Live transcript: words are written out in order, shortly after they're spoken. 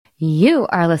You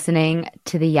are listening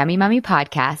to the Yummy Mummy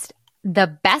Podcast, the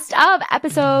best of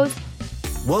episodes.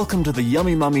 Welcome to the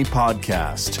Yummy Mummy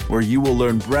Podcast, where you will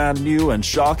learn brand new and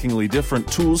shockingly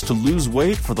different tools to lose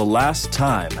weight for the last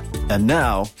time. And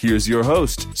now, here's your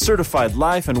host, certified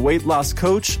life and weight loss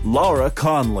coach, Laura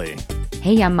Conley.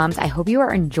 Hey, Yum Mums, I hope you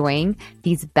are enjoying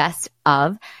these best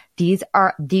of. These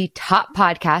are the top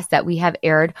podcasts that we have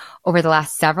aired over the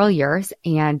last several years.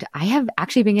 And I have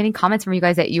actually been getting comments from you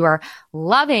guys that you are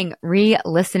loving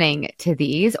re-listening to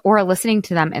these or listening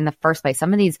to them in the first place.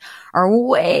 Some of these are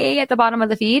way at the bottom of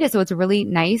the feed. So it's really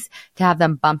nice to have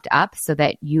them bumped up so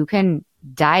that you can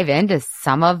dive into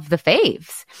some of the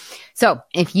faves. So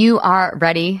if you are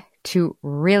ready to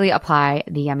really apply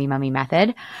the Yummy Mummy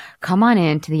method, come on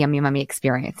in to the Yummy Mummy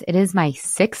experience. It is my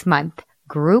 6-month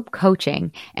group coaching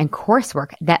and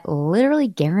coursework that literally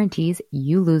guarantees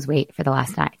you lose weight for the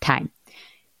last time.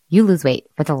 You lose weight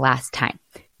for the last time.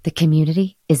 The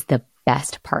community is the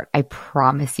best part. I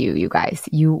promise you, you guys,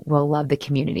 you will love the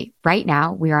community. Right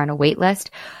now, we are on a wait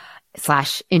list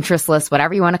 / interest list,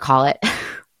 whatever you want to call it,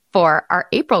 for our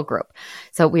April group.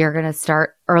 So we are going to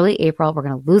start early April. We're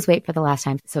going to lose weight for the last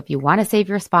time. So if you want to save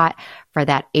your spot for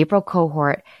that April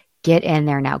cohort, get in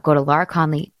there now. Go to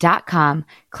lauraconley.com,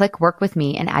 click work with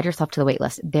me, and add yourself to the wait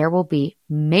list. There will be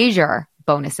major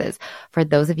bonuses for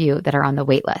those of you that are on the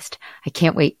wait list. I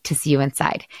can't wait to see you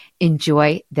inside.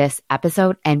 Enjoy this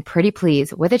episode, and pretty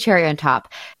please, with a cherry on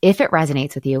top, if it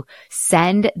resonates with you,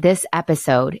 send this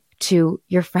episode to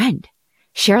your friend.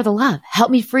 Share the love. Help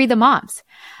me free the moms.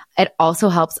 It also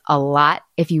helps a lot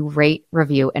if you rate,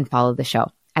 review, and follow the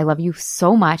show. I love you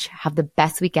so much. Have the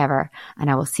best week ever.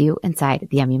 And I will see you inside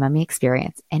the Yummy Mummy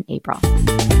experience in April.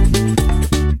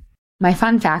 My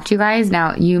fun fact, you guys,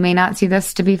 now you may not see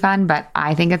this to be fun, but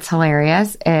I think it's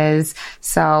hilarious, is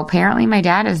so apparently my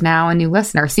dad is now a new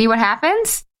listener. See what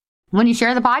happens when you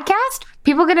share the podcast?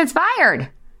 People get inspired.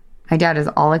 My dad is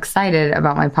all excited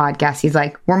about my podcast. He's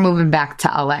like, we're moving back to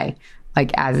LA.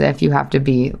 Like as if you have to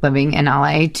be living in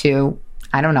LA to,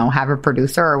 I don't know, have a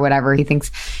producer or whatever. He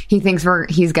thinks he's going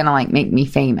to like make me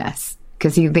famous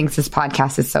because he thinks this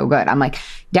podcast is so good. I'm like,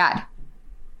 Dad,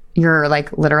 you're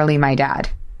like literally my dad.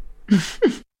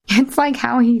 It's like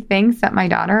how he thinks that my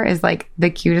daughter is like the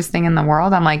cutest thing in the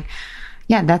world. I'm like,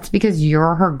 yeah, that's because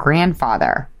you're her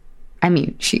grandfather. I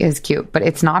mean, she is cute, but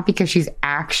it's not because she's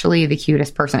actually the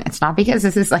cutest person. It's not because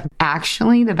this is like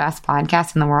actually the best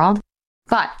podcast in the world,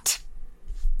 but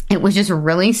it was just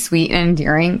really sweet and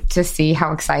endearing to see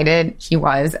how excited he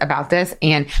was about this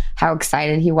and how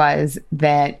excited he was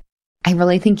that I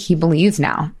really think he believes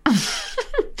now.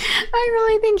 I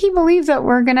really think he believes that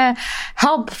we're going to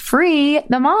help free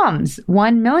the moms,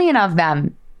 1 million of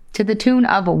them, to the tune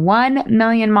of 1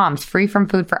 million moms free from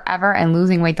food forever and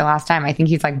losing weight the last time. I think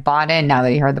he's like bought in now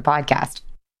that he heard the podcast.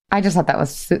 I just thought that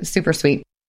was super sweet.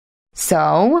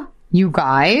 So you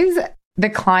guys, the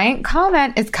client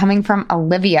comment is coming from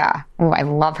Olivia. Oh, I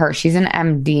love her. She's an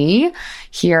MD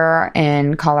here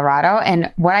in Colorado.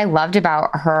 And what I loved about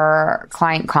her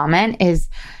client comment is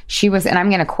she was, and I'm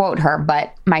going to quote her,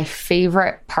 but my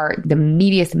favorite part, the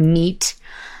meatiest meat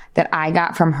that I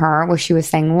got from her was she was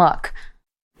saying, look,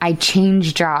 I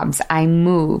changed jobs. I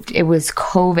moved. It was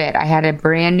COVID. I had a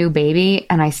brand new baby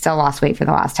and I still lost weight for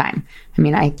the last time. I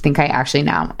mean, I think I actually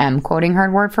now am quoting her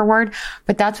word for word,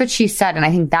 but that's what she said. And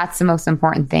I think that's the most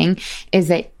important thing is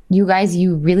that you guys,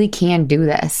 you really can do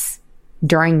this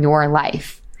during your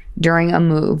life, during a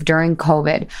move, during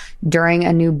COVID, during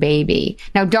a new baby.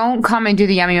 Now, don't come and do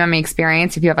the Yummy Mummy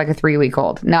experience if you have like a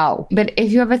 3-week-old. No. But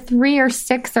if you have a 3 or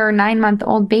 6 or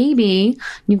 9-month-old baby,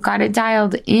 you've got it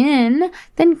dialed in,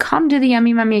 then come to the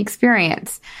Yummy Mummy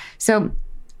experience. So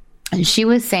she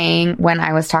was saying when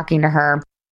I was talking to her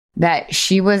that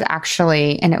she was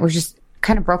actually, and it was just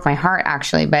kind of broke my heart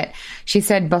actually, but she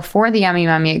said before the Yummy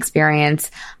Mummy experience,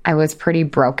 I was pretty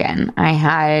broken. I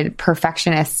had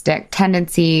perfectionistic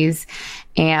tendencies,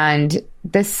 and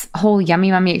this whole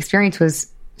Yummy Mummy experience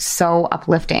was so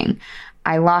uplifting.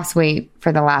 I lost weight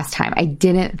for the last time. I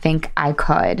didn't think I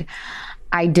could.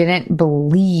 I didn't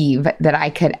believe that I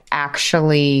could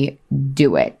actually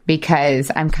do it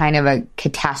because I'm kind of a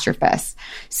catastrophist.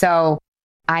 So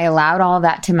I allowed all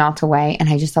that to melt away, and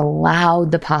I just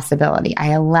allowed the possibility.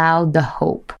 I allowed the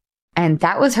hope. And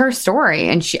that was her story.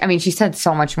 And she said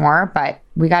so much more, but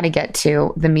we got to get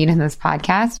to the meat of this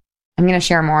podcast. I'm going to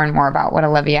share more and more about what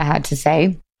Olivia had to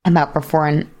say about before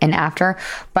and after.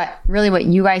 But really what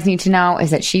you guys need to know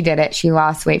is that she did it. She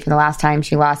lost weight for the last time.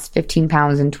 She lost 15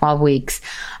 pounds in 12 weeks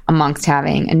amongst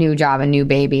having a new job, a new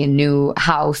baby, a new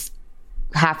house,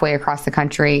 halfway across the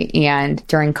country and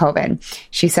during COVID.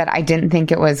 She said, I didn't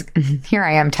think it was, here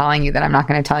I am telling you that I'm not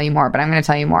going to tell you more, but I'm going to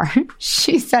tell you more.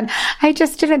 She said, I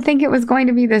just didn't think it was going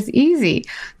to be this easy.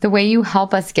 The way you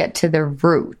help us get to the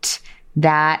root,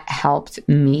 that helped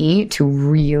me to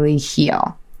really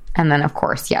heal. And then, of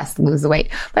course, yes, lose the weight.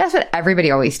 But that's what everybody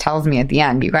always tells me at the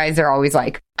end. You guys are always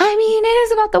like, I mean, it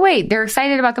is about the weight. They're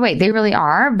excited about the weight. They really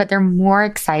are, but they're more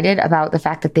excited about the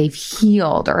fact that they've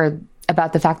healed, or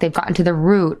about the fact they've gotten to the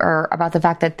root, or about the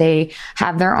fact that they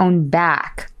have their own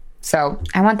back. So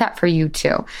I want that for you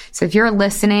too. So if you're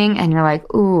listening and you're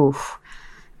like, ooh,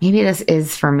 maybe this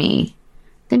is for me,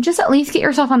 then just at least get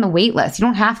yourself on the wait list. You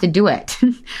don't have to do it.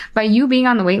 By you being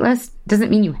on the wait list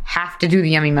doesn't mean you have to do the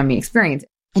Yummy Mummy experience.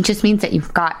 It just means that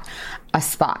you've got a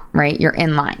spot, right? You're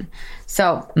in line.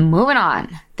 So moving on.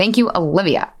 Thank you,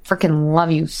 Olivia. Freaking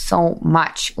love you so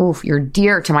much. Oof, you're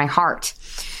dear to my heart.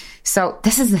 So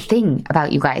this is the thing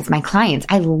about you guys, my clients.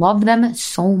 I love them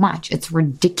so much. It's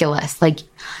ridiculous. Like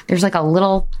there's like a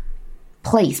little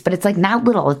place, but it's like not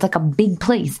little. It's like a big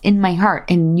place in my heart.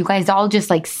 And you guys all just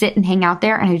like sit and hang out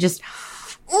there. And I just,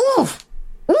 oof.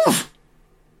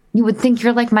 You would think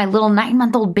you're like my little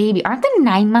 9-month-old baby. Aren't the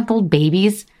 9-month-old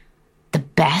babies the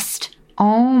best?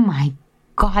 Oh my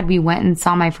God. We went and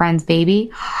saw my friend's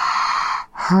baby.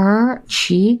 Her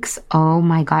cheeks, oh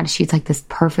my God, she's like this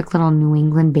perfect little New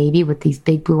England baby with these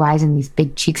big blue eyes and these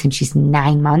big cheeks, and she's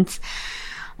 9 months.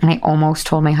 And I almost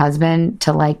told my husband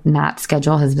to like not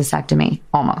schedule his vasectomy.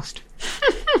 Almost.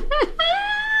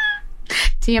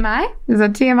 TMI? Is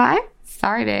that TMI?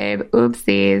 Sorry, babe.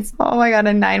 Oopsies. Oh my God,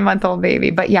 a 9-month-old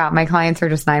baby. But yeah, my clients are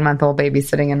just 9-month-old babies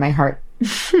sitting in my heart.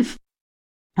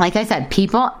 Like I said,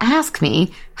 people ask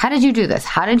me, how did you do this?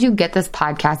 How did you get this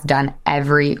podcast done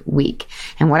every week?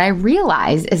 And what I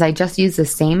realized is I just used the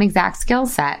same exact skill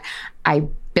set I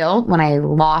built when I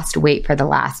lost weight for the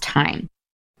last time.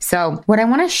 So what I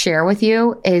want to share with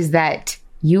you is that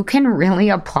you can really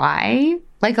apply,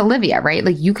 like Olivia, right?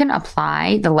 Like you can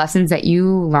apply the lessons that you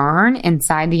learn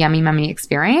inside the Yummy Mummy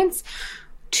experience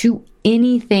to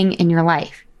anything in your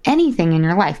life. Anything in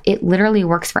your life. It literally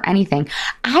works for anything.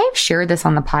 I've shared this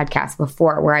on the podcast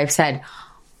before where I've said,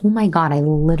 oh my God, I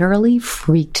literally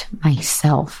freaked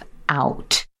myself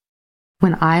out.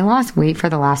 When I lost weight for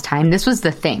the last time, this was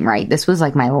the thing, right? This was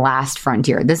like my last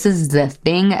frontier. This is the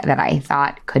thing that I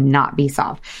thought could not be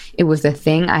solved. It was the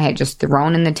thing I had just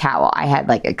thrown in the towel. I had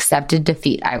like accepted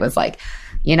defeat. I was like,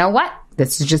 you know what?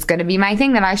 This is just going to be my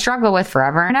thing that I struggle with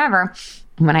forever and ever.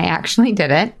 When I actually did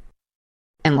it,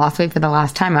 and lost weight for the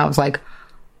last time, I was like,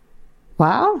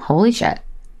 well, holy shit.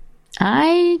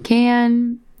 I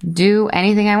can do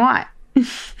anything I want.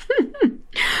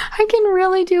 I can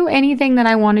really do anything that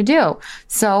I want to do.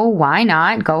 So why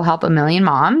not go help 1 million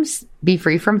moms be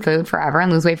free from food forever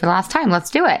and lose weight for the last time? Let's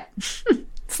do it.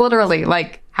 It's literally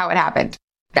like how it happened.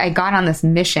 I got on this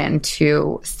mission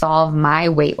to solve my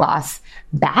weight loss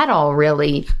battle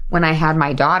really when I had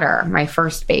my daughter, my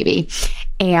first baby.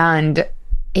 And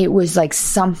it was like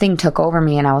something took over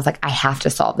me and I was like, I have to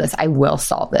solve this. I will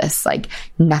solve this. Like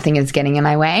nothing is getting in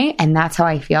my way. And that's how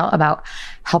I feel about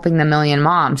helping the 1 million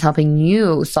moms, helping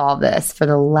you solve this for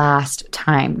the last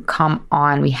time. Come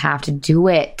on. We have to do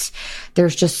it.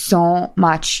 There's just so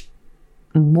much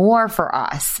more for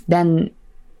us than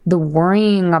the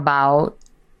worrying about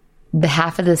the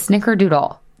half of the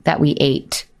snickerdoodle that we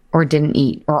ate or didn't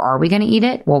eat. Or are we going to eat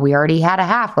it? Well, we already had a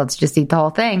half. Let's just eat the whole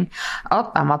thing. Oh,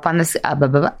 I'm up on this.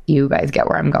 You guys get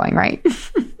where I'm going, right?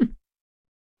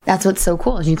 That's what's so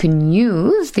cool is you can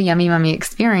use the Yummy Mummy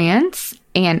experience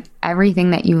and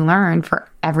everything that you learn for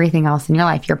everything else in your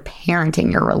life, your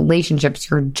parenting, your relationships,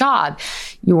 your job,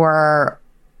 your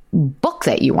book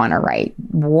that you want to write,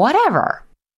 whatever.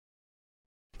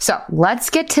 So let's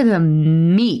get to the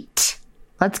meat.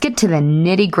 Let's get to the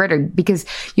nitty gritty because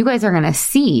you guys are going to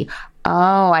see,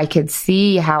 oh, I could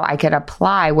see how I could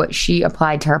apply what she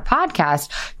applied to her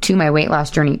podcast to my weight loss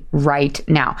journey right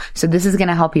now. So this is going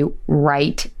to help you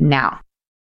right now.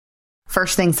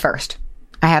 First things first,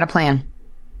 I had a plan.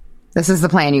 This is the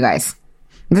plan, you guys.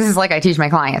 This is like I teach my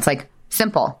clients, like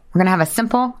simple. We're going to have a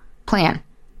simple plan,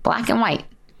 black and white.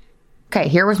 Okay,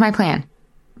 here was my plan.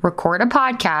 Record a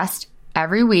podcast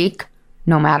every week,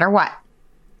 no matter what.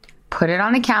 Put it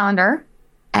on the calendar,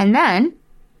 and then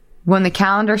when the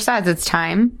calendar says it's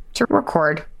time to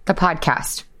record the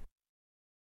podcast.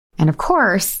 And of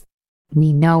course,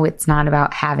 we know it's not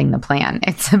about having the plan.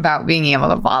 It's about being able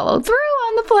to follow through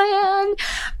on the plan,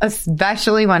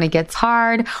 especially when it gets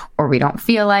hard or we don't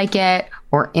feel like it,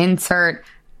 or insert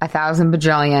 1,000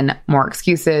 bajillion more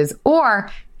excuses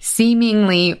or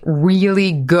seemingly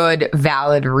really good,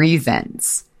 valid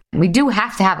reasons. We do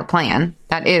have to have a plan.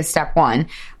 That is step one.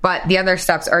 But the other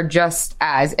steps are just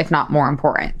as, if not more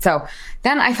important. So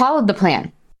then I followed the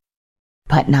plan,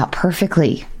 but not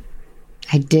perfectly.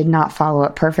 I did not follow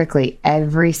it perfectly.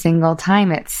 Every single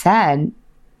time it said,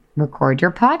 record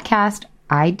your podcast,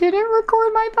 I didn't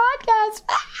record my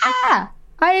podcast.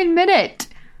 I admit it.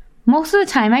 Most of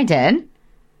the time I did,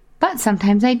 but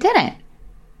sometimes I didn't.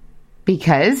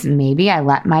 Because maybe I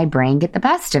let my brain get the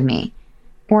best of me.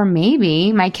 Or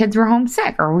maybe my kids were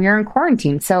homesick or we were in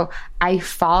quarantine. So I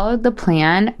followed the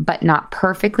plan, but not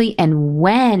perfectly. And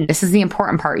this is the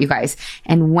important part, you guys,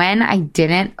 and when I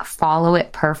didn't follow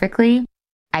it perfectly,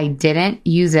 I didn't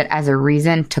use it as a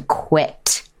reason to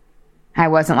quit. I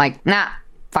wasn't like, nah,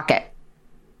 fuck it.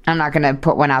 I'm not going to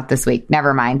put one out this week.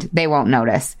 Never mind. They won't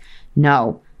notice.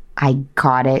 No, I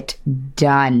got it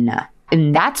done.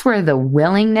 And that's where the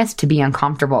willingness to be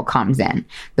uncomfortable comes in.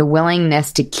 The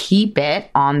willingness to keep it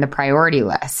on the priority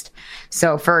list.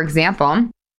 So for example,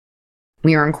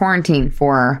 we were in quarantine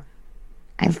for,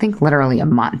 I think, literally a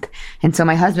month. And so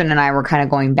my husband and I were kind of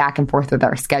going back and forth with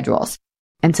our schedules.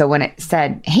 And so when it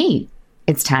said, hey,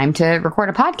 it's time to record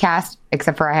a podcast,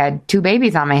 except for I had 2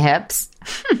 babies on my hips,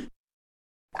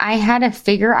 I had to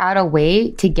figure out a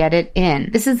way to get it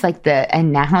in. This is like the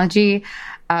analogy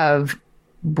of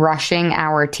brushing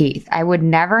our teeth. I would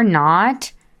never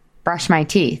not brush my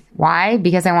teeth. Why?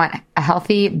 Because I want a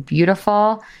healthy,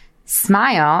 beautiful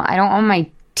smile. I don't want my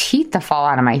teeth to fall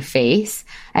out of my face.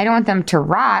 I don't want them to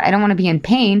rot. I don't want to be in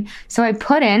pain. So I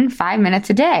put in 5 minutes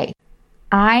a day.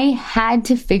 I had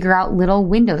to figure out little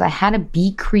windows. I had to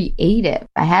be creative.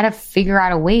 I had to figure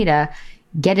out a way to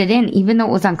get it in, even though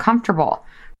it was uncomfortable.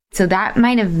 So that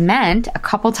might have meant a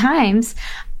couple times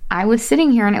I was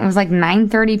sitting here and it was like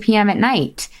 9:30 p.m. at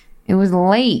night. It was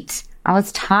late. I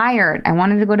was tired. I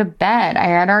wanted to go to bed. I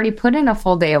had already put in a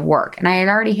full day of work and I had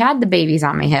already had the babies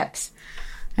on my hips.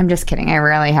 I'm just kidding. I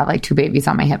rarely have like 2 babies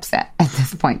on my hips at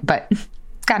this point, but it's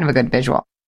kind of a good visual.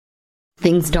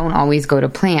 Things don't always go to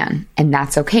plan, and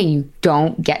that's okay. You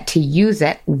don't get to use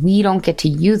it. We don't get to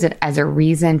use it as a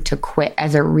reason to quit,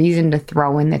 as a reason to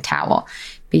throw in the towel,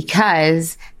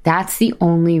 because that's the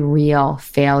only real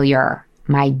failure.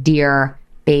 My dear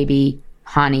baby,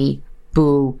 honey,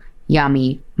 boo,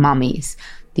 yummy mummies.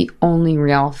 The only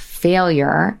real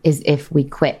failure is if we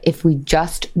quit. If we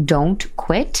just don't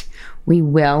quit, we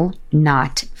will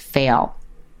not fail.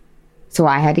 So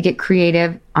I had to get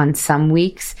creative on some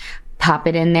weeks, pop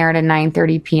it in there at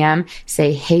 9:30 p.m.,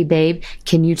 say, hey babe,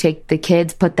 can you take the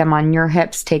kids, put them on your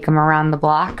hips, take them around the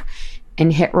block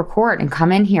and hit record and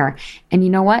come in here. And you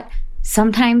know what?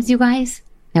 Sometimes, you guys,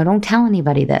 now don't tell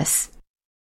anybody this,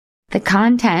 the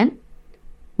content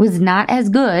was not as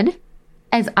good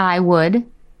as I would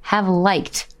have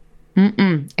liked.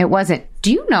 It wasn't.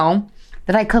 Do you know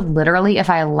that I could literally, if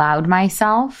I allowed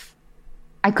myself,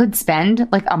 I could spend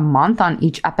like a month on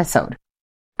each episode.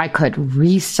 I could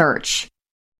research.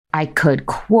 I could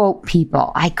quote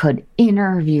people. I could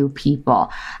interview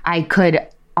people. I could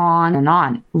on and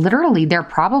on. Literally, there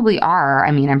probably are,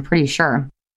 I'm pretty sure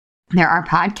there are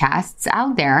podcasts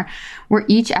out there where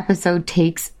each episode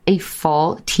takes a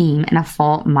full team and a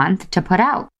full month to put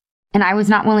out. And I was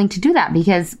not willing to do that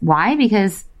because why?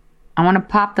 Because I want to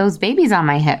pop those babies on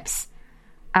my hips.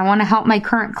 I want to help my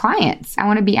current clients. I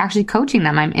want to be actually coaching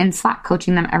them. I'm in Slack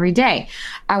coaching them every day.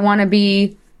 I want to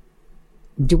be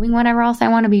doing whatever else I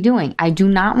want to be doing. I do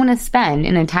not want to spend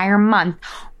an entire month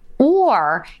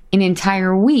or an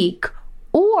entire week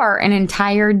or an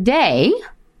entire day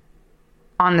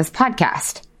on this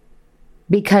podcast,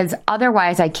 because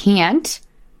otherwise I can't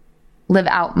live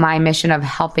out my mission of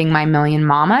helping my million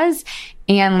mamas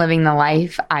and living the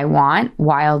life I want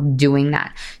while doing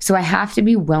that. So I have to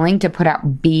be willing to put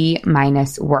out B-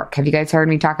 work. Have you guys heard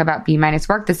me talk about B-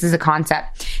 work? This is a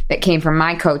concept that came from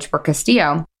my coach, Brooke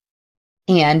Castillo.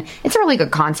 And it's a really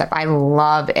good concept. I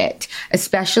love it,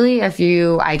 especially if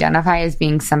you identify as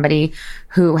being somebody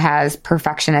who has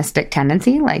perfectionistic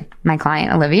tendency, like my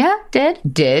client Olivia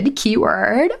did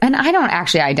keyword. And I don't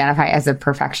actually identify as a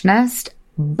perfectionist,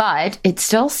 but it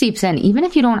still seeps in. Even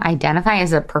if you don't identify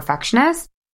as a perfectionist,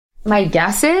 my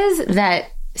guess is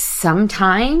that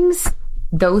sometimes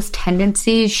those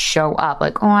tendencies show up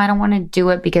like, oh, I don't want to do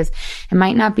it because it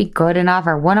might not be good enough,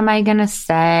 or what am I going to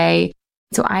say?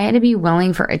 So I had to be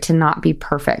willing for it to not be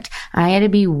perfect. I had to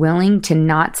be willing to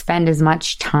not spend as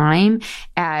much time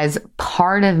as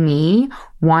part of me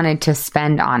wanted to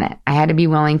spend on it. I had to be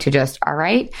willing to just, all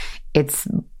right, it's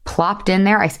plopped in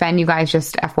there. I spend, you guys,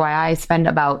 just FYI, I spend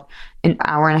about an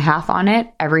hour and a half on it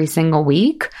every single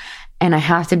week. And I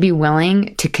have to be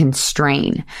willing to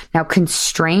constrain. Now,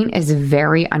 constraint is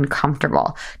very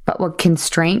uncomfortable, but what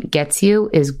constraint gets you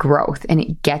is growth, and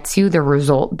it gets you the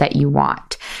result that you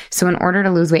want. So in order to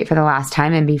lose weight for the last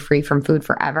time and be free from food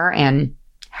forever and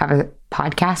have a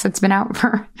podcast that's been out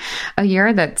for a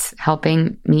year that's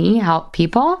helping me help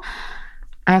people,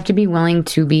 I have to be willing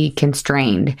to be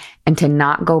constrained and to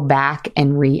not go back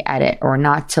and re-edit, or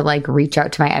not to like reach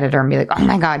out to my editor and be like, oh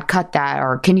my God, cut that,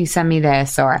 or can you send me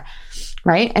this, or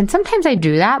right. And sometimes I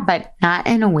do that, but not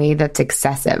in a way that's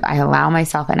excessive. I allow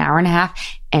myself an hour and a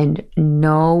half and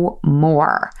no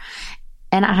more.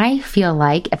 And I feel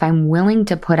like if I'm willing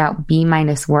to put out B-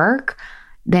 work,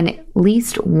 then at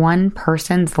least one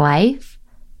person's life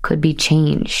could be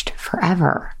changed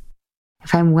forever.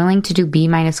 If I'm willing to do B-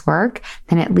 work,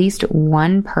 then at least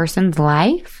one person's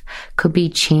life could be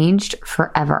changed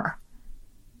forever.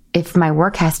 If my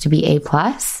work has to be A+,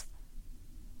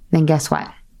 then guess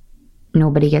what?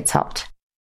 Nobody gets helped.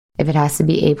 If it has to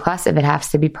be A+, if it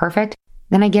has to be perfect,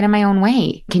 then I get in my own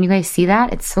way. Can you guys see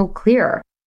that? It's so clear.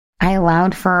 I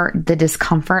allowed for the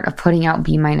discomfort of putting out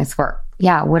B- work.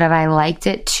 Yeah, would have I liked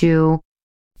it to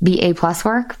be A+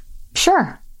 work?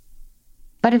 Sure.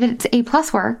 But if it's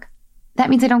A+ work, that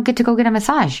means I don't get to go get a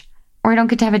massage, or I don't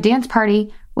get to have a dance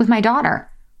party with my daughter,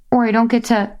 or I don't get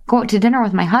to go out to dinner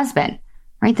with my husband,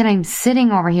 right? Then I'm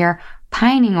sitting over here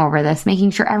pining over this,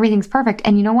 making sure everything's perfect.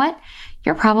 And you know what?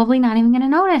 You're probably not even going to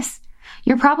notice.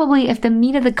 You're probably, if the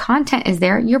meat of the content is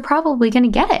there, you're probably going to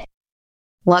get it.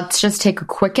 Let's just take a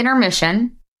quick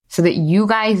intermission so that you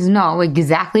guys know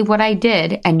exactly what I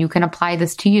did and you can apply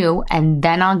this to you. And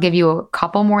then I'll give you a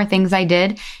couple more things I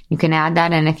did. You can add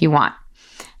that in if you want.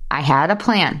 I had a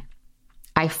plan.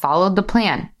 I followed the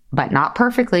plan, but not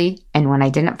perfectly. And when I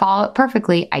didn't follow it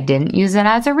perfectly, I didn't use it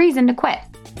as a reason to quit.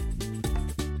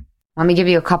 Let me give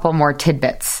you a couple more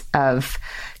tidbits of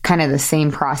kind of the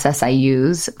same process I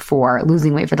use for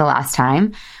losing weight for the last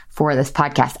time for this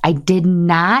podcast. I did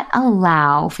not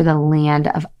allow for the land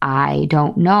of I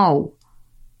don't know.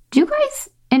 Do you guys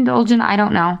indulge in I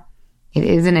don't know? It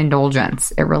is an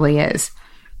indulgence. It really is.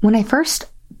 When I first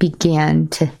began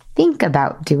to think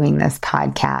about doing this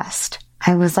podcast,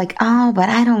 I was like, oh, but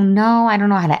I don't know. I don't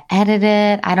know how to edit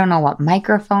it. I don't know what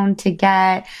microphone to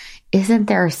get. Isn't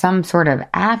there some sort of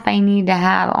app I need to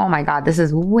have? Oh my God, this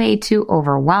is way too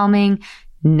overwhelming.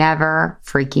 Never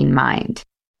freaking mind.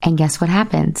 And guess what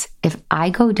happens? If I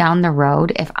go down the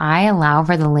road, if I allow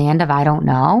for the land of I don't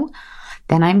know,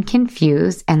 then I'm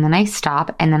confused, and then I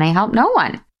stop, and then I help no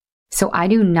one. So I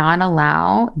do not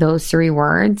allow those 3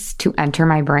 words to enter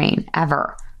my brain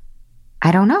ever.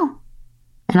 I don't know.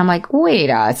 And I'm like, wait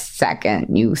a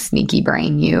second, you sneaky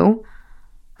brain, you.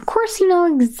 Of course you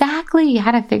know exactly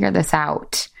how to figure this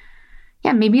out.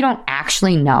 Yeah, maybe you don't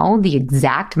actually know the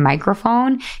exact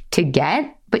microphone to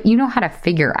get, but you know how to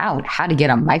figure out how to get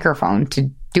a microphone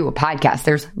to do a podcast.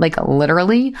 There's like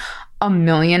literally a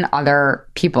million other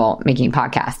people making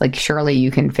podcasts. Like surely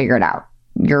you can figure it out.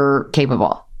 You're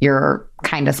capable. You're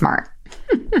kind of smart.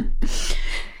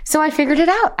 So I figured it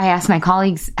out. I asked my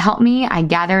colleagues, help me. I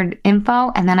gathered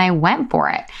info and then I went for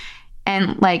it.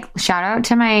 And like, shout out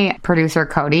to my producer,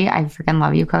 Cody. I freaking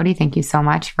love you, Cody. Thank you so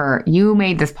much you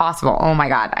made this possible. Oh my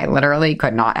God. I literally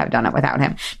could not have done it without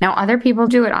him. Now, other people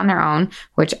do it on their own,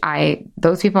 which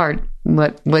those people are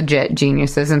legit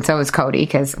geniuses. And so is Cody,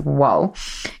 because whoa,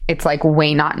 it's like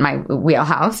way not in my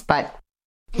wheelhouse, but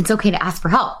it's okay to ask for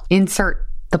help. Insert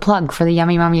the plug for the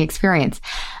Yummy Mommy experience.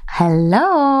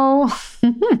 Hello.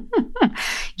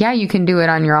 Yeah, you can do it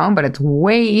on your own, but it's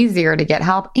way easier to get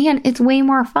help and it's way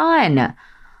more fun.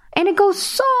 And it goes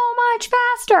so much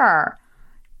faster.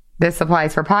 This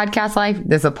applies for podcast life.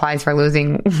 This applies for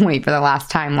losing weight for the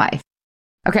last time life.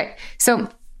 Okay, so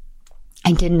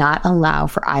I did not allow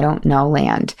for I don't know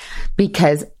land,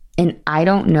 because an I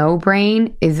don't know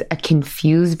brain is a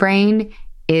confused brain,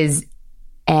 is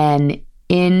an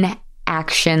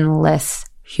inactionless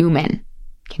human.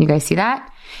 Can you guys see that?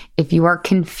 If you are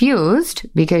confused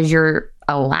because you're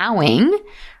allowing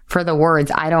for the words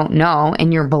I don't know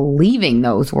and you're believing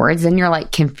those words, then you're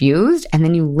like confused and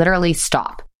then you literally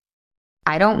stop.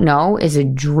 I don't know is a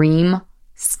dream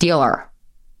stealer.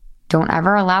 Don't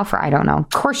ever allow for I don't know. Of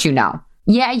course you know.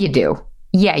 Yeah, you do.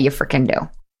 Yeah, you freaking do.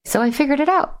 So I figured it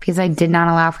out because I did not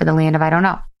allow for the land of I don't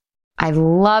know. I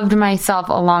loved myself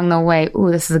along the way.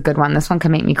 Ooh, this is a good one. This one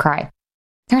can make me cry.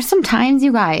 There's some times,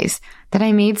 you guys, that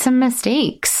I made some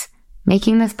mistakes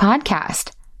making this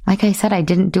podcast. Like I said, I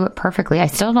didn't do it perfectly. I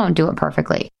still don't do it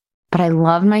perfectly. But I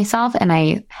loved myself and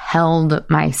I held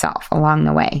myself along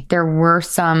the way. There were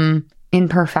some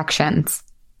imperfections.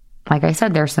 Like I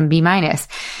said, there's some B-.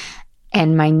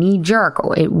 And my knee jerk,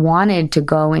 it wanted to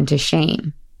go into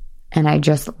shame. And I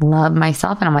just love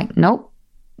myself. And I'm like, nope,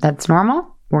 that's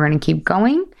normal. We're going to keep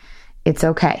going. It's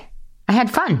okay. I had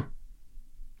fun.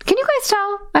 Can you guys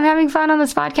tell I'm having fun on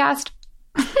this podcast?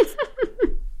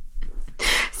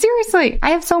 Seriously,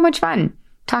 I have so much fun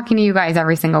talking to you guys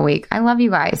every single week. I love you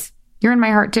guys. You're in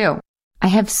my heart too. I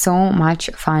have so much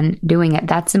fun doing it.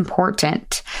 That's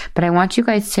important. But I want you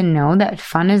guys to know that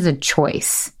fun is a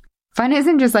choice. Fun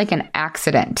isn't just like an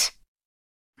accident.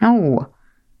 No.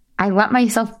 I let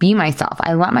myself be myself.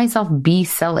 I let myself be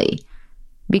silly.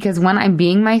 Because when I'm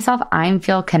being myself, I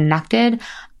feel connected.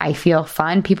 I feel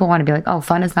fun. People want to be like, oh,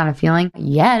 fun is not a feeling.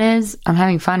 Yeah, it is. I'm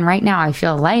having fun right now. I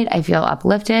feel light. I feel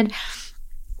uplifted.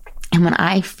 And when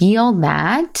I feel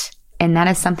that, and that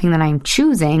is something that I'm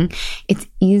choosing, it's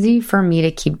easy for me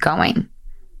to keep going.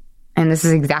 And this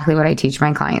is exactly what I teach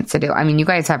my clients to do. I mean, you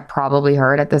guys have probably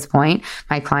heard at this point,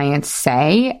 my clients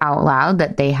say out loud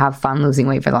that they have fun losing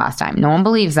weight for the last time. No one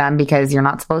believes them because you're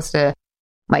not supposed to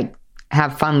like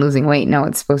have fun losing weight. No,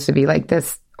 it's supposed to be like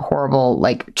this horrible,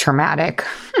 like traumatic,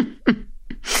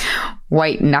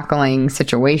 white knuckling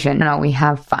situation. No, we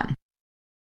have fun.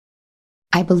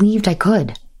 I believed I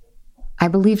could. I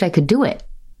believed I could do it.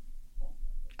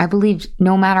 I believed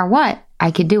no matter what, I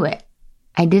could do it.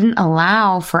 I didn't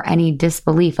allow for any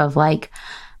disbelief of like,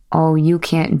 oh, you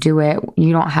can't do it.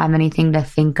 You don't have anything to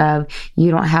think of. You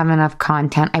don't have enough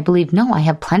content. I believe, no, I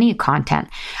have plenty of content.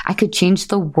 I could change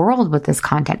the world with this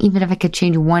content, even if I could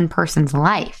change one person's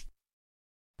life.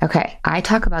 Okay, I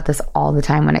talk about this all the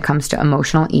time when it comes to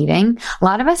emotional eating. A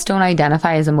lot of us don't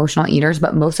identify as emotional eaters,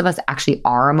 but most of us actually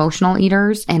are emotional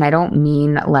eaters. And I don't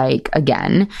mean like,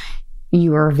 again,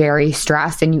 you are very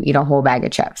stressed and you eat a whole bag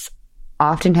of chips.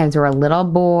 Oftentimes we're a little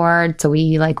bored, so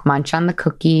we like munch on the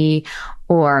cookie,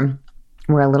 or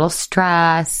we're a little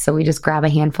stressed, so we just grab a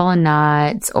handful of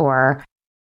nuts, or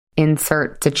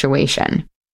insert situation.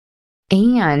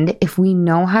 And if we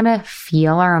know how to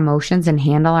feel our emotions and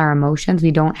handle our emotions,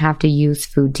 we don't have to use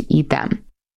food to eat them.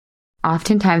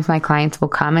 Oftentimes my clients will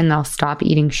come and they'll stop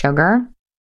eating sugar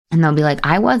and they'll be like,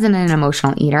 I wasn't an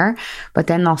emotional eater, but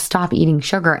then they'll stop eating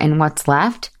sugar and what's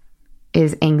left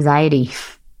is anxiety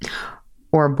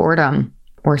or boredom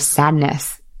or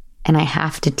sadness. And I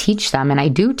have to teach them, and I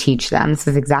do teach them. This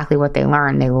is exactly what they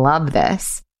learn. They love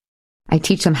this. I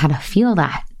teach them how to feel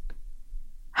that.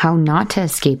 How not to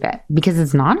escape it, because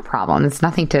it's not a problem. It's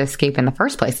nothing to escape in the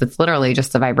first place. It's literally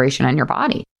just a vibration in your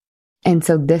body. And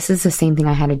so this is the same thing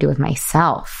I had to do with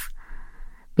myself,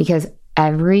 because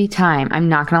every time, I'm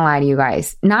not going to lie to you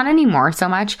guys, not anymore so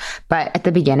much, but at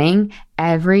the beginning,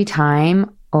 every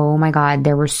time, oh my God,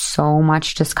 there was so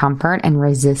much discomfort and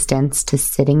resistance to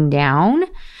sitting down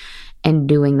and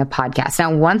doing the podcast.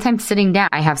 Now, once I'm sitting down,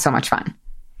 I have so much fun.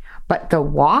 But the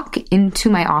walk into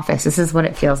my office, this is what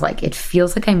it feels like. It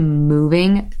feels like I'm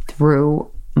moving through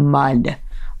mud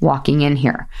walking in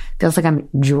here. It feels like I'm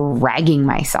dragging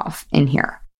myself in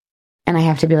here. And I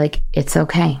have to be like, it's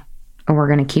okay. We're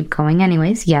going to keep going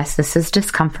anyways. Yes, this is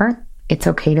discomfort. It's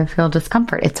okay to feel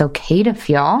discomfort. It's okay to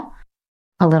feel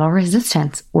a little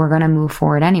resistance. We're going to move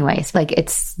forward anyways. Like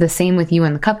it's the same with you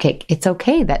and the cupcake. It's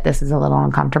okay that this is a little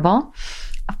uncomfortable.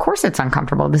 Of course it's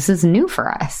uncomfortable. This is new for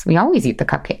us. We always eat the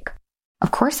cupcake. Of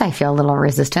course I feel a little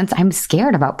resistance. I'm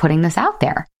scared about putting this out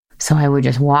there. So I would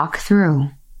just walk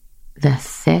through the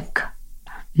thick.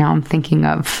 Now I'm thinking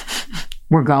of,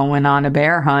 we're going on a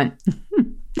bear hunt.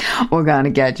 We're going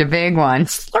to catch a big one.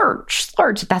 Slurch,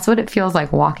 slurch. That's what it feels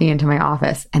like walking into my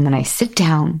office. And then I sit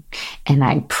down and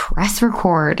I press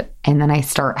record and then I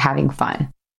start having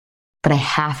fun. But I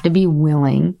have to be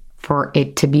willing for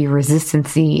it to be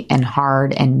resistancy and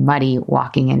hard and muddy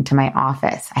walking into my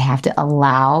office. I have to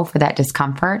allow for that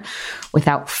discomfort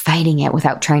without fighting it,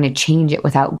 without trying to change it,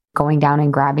 without going down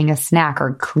and grabbing a snack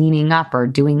or cleaning up or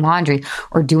doing laundry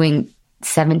or doing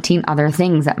 17 other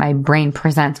things that my brain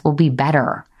presents will be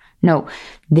better. No,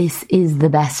 this is the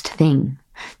best thing.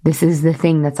 This is the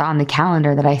thing that's on the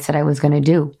calendar that I said I was going to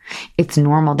do. It's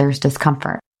normal. There's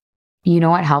discomfort. You know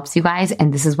what helps you guys?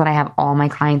 And this is what I have all my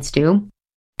clients do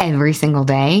every single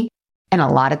day, and a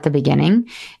lot at the beginning,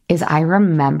 is I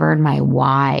remembered my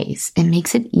whys. It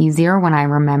makes it easier when I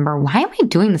remember, why am I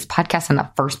doing this podcast in the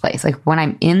first place? Like when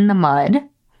I'm in the mud,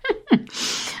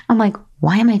 I'm like,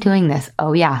 why am I doing this?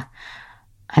 Oh yeah,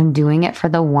 I'm doing it for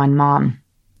the one mom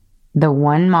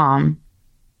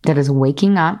that is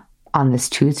waking up on this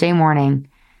Tuesday morning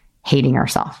hating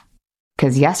herself.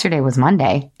 Because yesterday was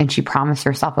Monday and she promised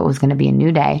herself it was going to be a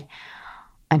new day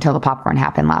until the popcorn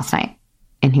happened last night.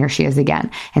 And here she is again.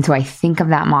 And so I think of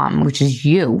that mom, which is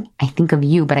you. I think of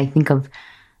you, but I think of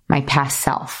my past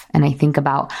self. And I think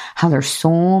about how there's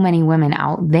so many women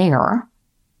out there,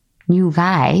 you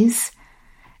guys,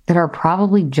 that are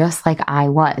probably just like I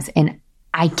was. And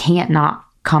I can't not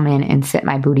come in and sit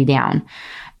my booty down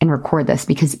and record this,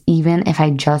 because even if I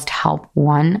just help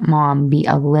one mom be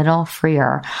a little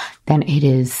freer, then it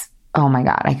is, oh my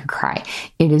God, I could cry.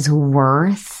 It is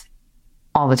worth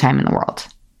all the time in the world,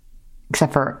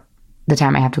 except for the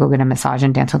time I have to go get a massage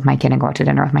and dance with my kid and go out to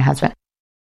dinner with my husband.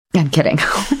 I'm kidding.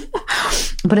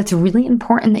 But it's really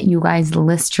important that you guys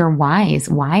list your whys.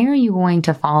 Why are you going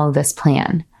to follow this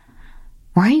plan?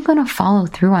 Why are you going to follow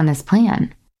through on this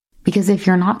plan? Because if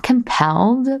you're not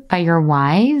compelled by your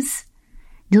whys,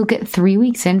 you'll get 3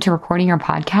 weeks into recording your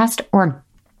podcast or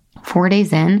 4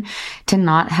 days in to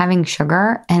not having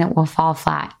sugar and it will fall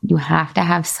flat. You have to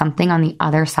have something on the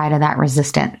other side of that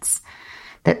resistance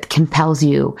that compels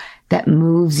you, that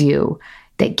moves you,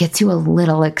 that gets you a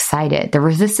little excited. The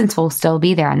resistance will still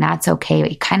be there, and that's okay.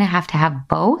 But you kind of have to have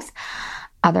both.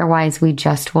 Otherwise, we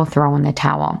just will throw in the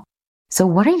towel. So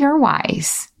what are your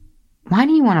whys? Why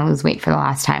do you want to lose weight for the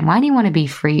last time? Why do you want to be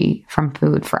free from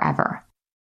food forever?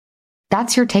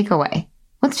 That's your takeaway.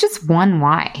 What's just one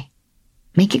why?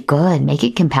 Make it good. Make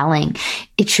it compelling.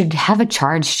 It should have a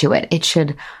charge to it. It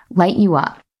should light you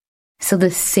up. So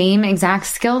the same exact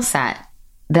skill set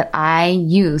that I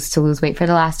used to lose weight for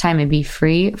the last time and be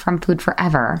free from food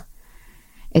forever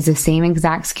is the same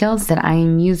exact skills that I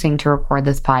am using to record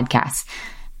this podcast.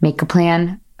 Make a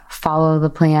plan, follow the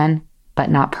plan, but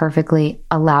not perfectly.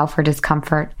 Allow for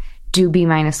discomfort. Do B-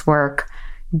 work.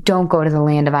 Don't go to the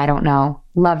land of I don't know.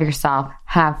 Love yourself.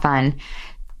 Have fun.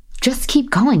 Just keep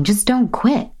going. Just don't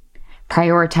quit.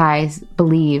 Prioritize,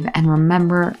 believe, and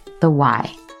remember the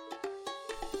why.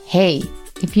 Hey,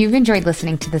 if you've enjoyed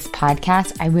listening to this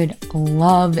podcast, I would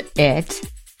love it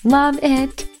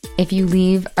if you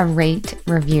leave a rate,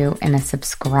 review, and a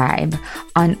subscribe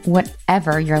on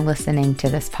whatever you're listening to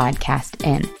this podcast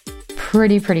in.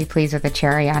 Pretty pleased with a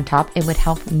cherry on top. It would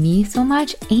help me so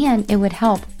much, and it would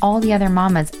help all the other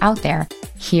mamas out there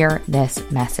hear this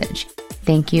message.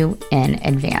 Thank you in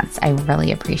advance. I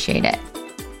really appreciate it.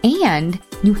 And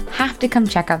you have to come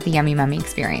check out the Yummy Mummy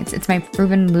experience. It's my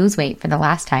proven lose weight for the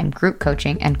last time group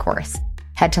coaching and course.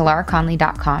 Head to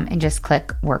lauraconley.com and just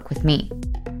click work with me.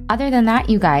 Other than that,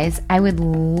 you guys, I would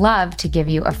love to give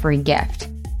you a free gift.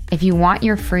 If you want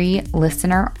your free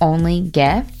listener only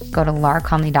gift, go to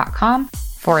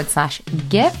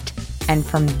lauraconley.com/gift. And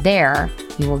from there,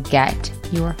 you will get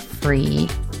your free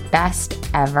best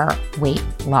ever weight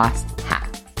loss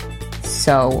hack.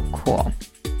 So cool.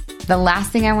 The last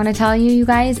thing I want to tell you, you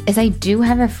guys, is I do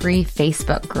have a free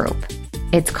Facebook group.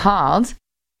 It's called,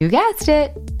 you guessed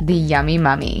it, The Yummy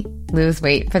Mummy. Lose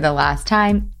weight for the last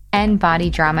time, end body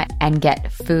drama, and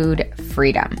get food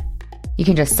freedom. You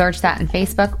can just search that in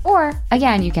Facebook, or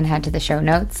again, you can head to the show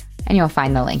notes and you'll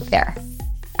find the link there.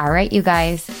 All right, you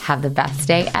guys, have the best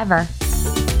day ever.